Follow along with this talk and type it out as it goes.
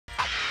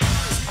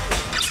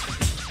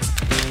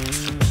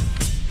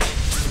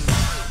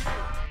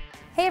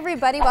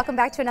everybody, welcome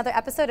back to another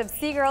episode of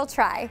See Gurl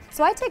Try.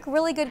 So I take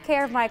really good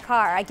care of my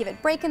car. I give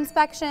it brake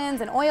inspections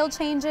and oil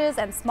changes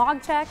and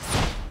smog checks.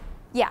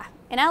 Yeah,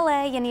 in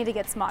LA you need to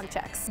get smog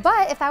checks.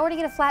 But if I were to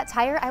get a flat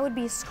tire, I would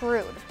be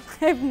screwed.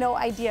 I have no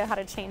idea how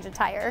to change a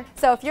tire.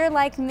 So if you're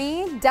like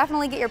me,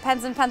 definitely get your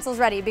pens and pencils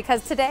ready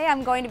because today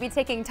I'm going to be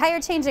taking Tire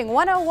Changing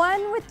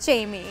 101 with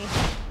Jamie.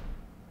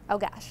 Oh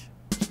gosh.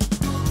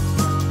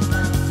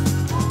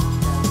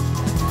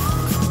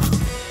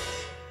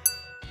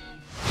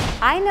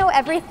 I know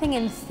everything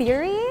in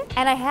theory,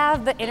 and I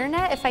have the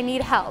internet if I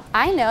need help.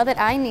 I know that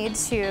I need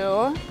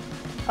to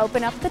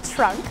open up the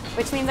trunk,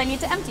 which means I need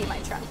to empty my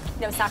trunk.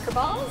 No soccer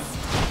balls,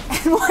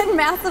 and one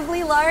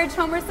massively large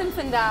Homer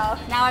Simpson doll.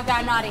 Now I've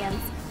got an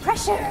audience.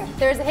 Pressure!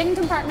 There's a hidden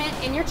compartment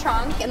in your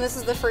trunk, and this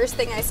is the first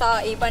thing I saw,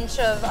 a bunch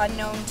of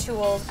unknown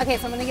tools. Okay,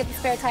 so I'm gonna get the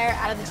spare tire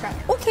out of the trunk.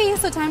 Okay,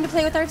 so time to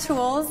play with our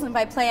tools, and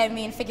by play I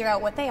mean figure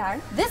out what they are.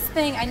 This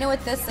thing, I know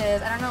what this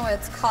is. I don't know what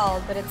it's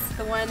called, but it's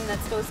the one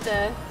that's supposed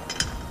to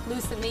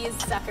loosen these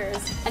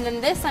suckers. And then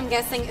this, I'm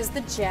guessing, is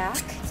the jack.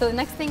 So the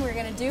next thing we're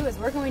gonna do is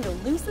we're going to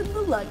loosen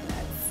the lug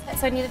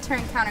nuts. So I need to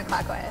turn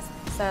counterclockwise.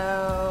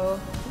 So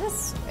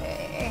this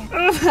way.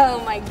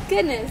 Oh my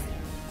goodness.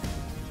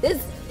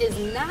 This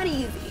is not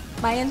easy.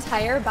 My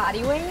entire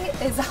body weight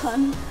is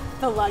on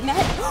the lug nut.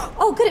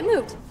 Oh, good, it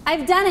moved.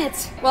 I've done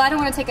it. Well, I don't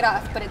want to take it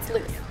off, but it's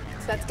loose.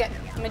 So that's good.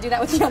 I'm gonna do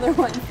that with the other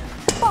one.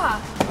 Bah,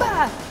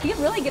 bah. You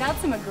can really get out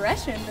some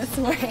aggression this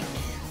way.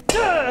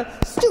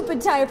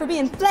 Stupid tire for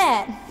being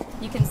flat.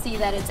 You can see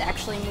that it's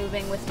actually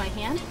moving with my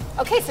hand.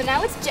 Okay, so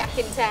now it's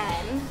jacking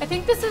time. I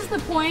think this is the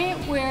point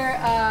where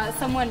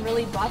someone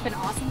really buff and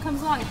awesome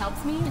comes along and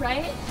helps me,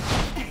 right?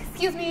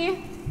 Excuse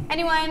me,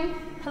 anyone?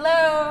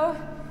 Hello?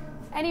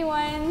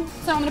 Anyone?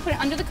 So I'm gonna put it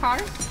under the car,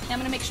 and I'm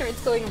gonna make sure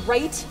it's going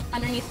right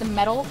underneath the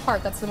metal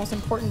part. That's the most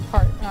important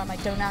part. I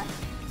do not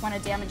wanna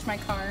damage my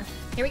car.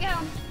 Here we go.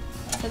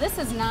 So this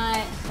is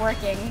not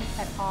working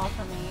at all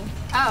for me.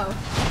 Oh.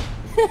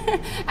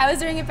 I was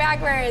doing it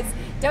backwards.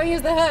 Don't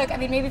use the hook. I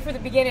mean, maybe for the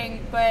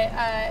beginning, but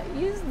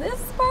use this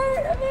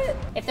part of it.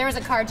 If there was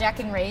a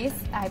carjacking race,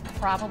 I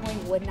probably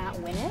would not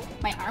win it.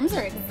 My arms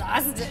are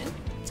exhausted.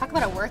 Talk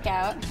about a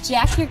workout.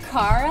 Jack your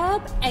car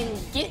up and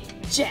get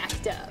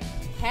jacked up.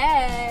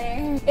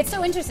 Hey. It's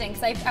so interesting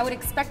because I would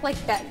expect like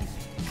that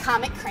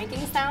comic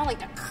cranking sound, like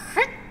the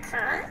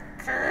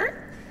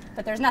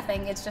but there's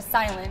nothing. It's just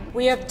silent.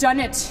 We have done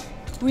it.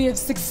 We have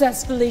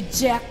successfully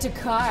jacked a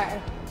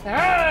car. Come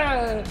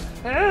on.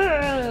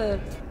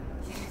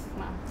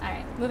 All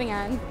right, moving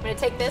on. I'm gonna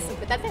take this and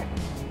put that there.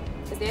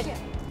 That's the idea.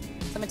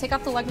 So I'm gonna take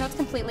off the lug nuts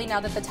completely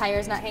now that the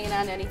tire's not hanging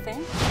on to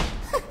anything.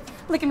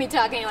 Look at me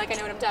talking like I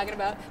know what I'm talking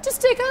about.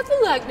 Just take off the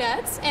lug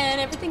nuts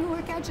and everything will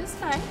work out just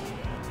fine.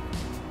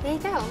 There you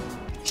go.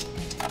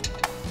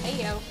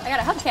 Hey yo, I got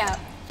a hubcap.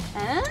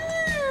 Ah.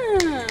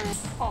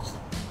 Oh.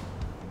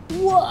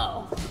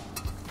 Whoa.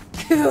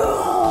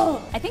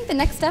 Cool. I think the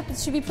next step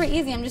should be pretty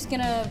easy. I'm just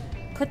gonna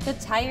put the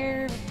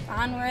tire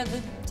on where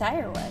the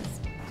tire was.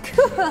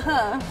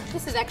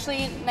 This is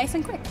actually nice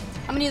and quick.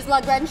 I'm gonna use the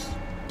lug wrench.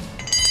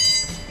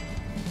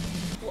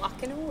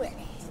 Walking away.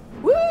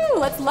 Woo!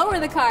 Let's lower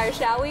the car,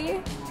 shall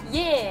we?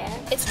 Yeah.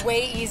 It's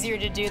way easier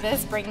to do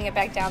this, bringing it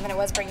back down than it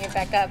was bringing it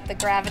back up. The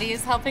gravity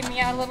is helping me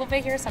out a little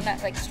bit here, so I'm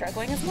not like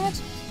struggling as much.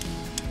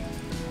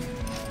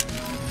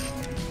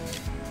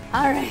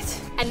 All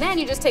right. And then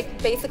you just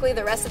take basically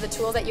the rest of the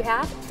tools that you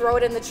have, throw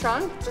it in the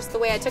trunk, just the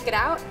way I took it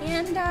out,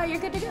 and you're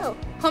good to go.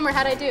 Homer,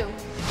 how'd I do?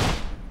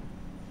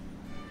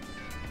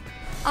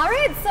 All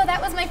right, so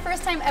that was my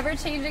first time ever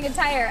changing a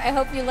tire. I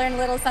hope you learned a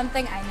little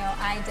something. I know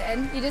I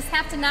did. You just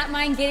have to not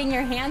mind getting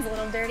your hands a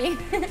little dirty.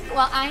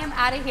 Well, I am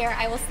out of here.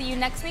 I will see you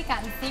next week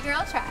on See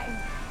Gurl Try.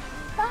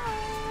 Bye.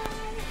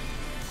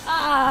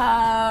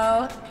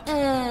 Oh.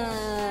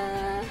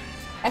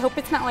 I hope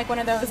it's not like one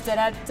of those da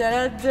da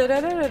da da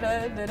da da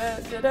da da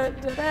da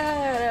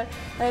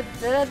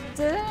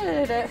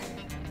da da.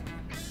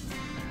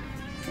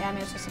 Yeah, I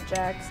mean it's just a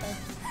jack, so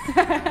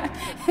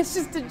it's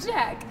just a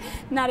jack,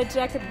 not a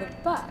jack in the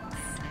box.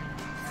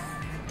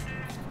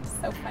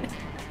 So funny.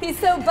 He's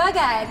so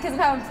bug-eyed because of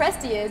how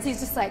impressed he is. He's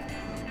just like.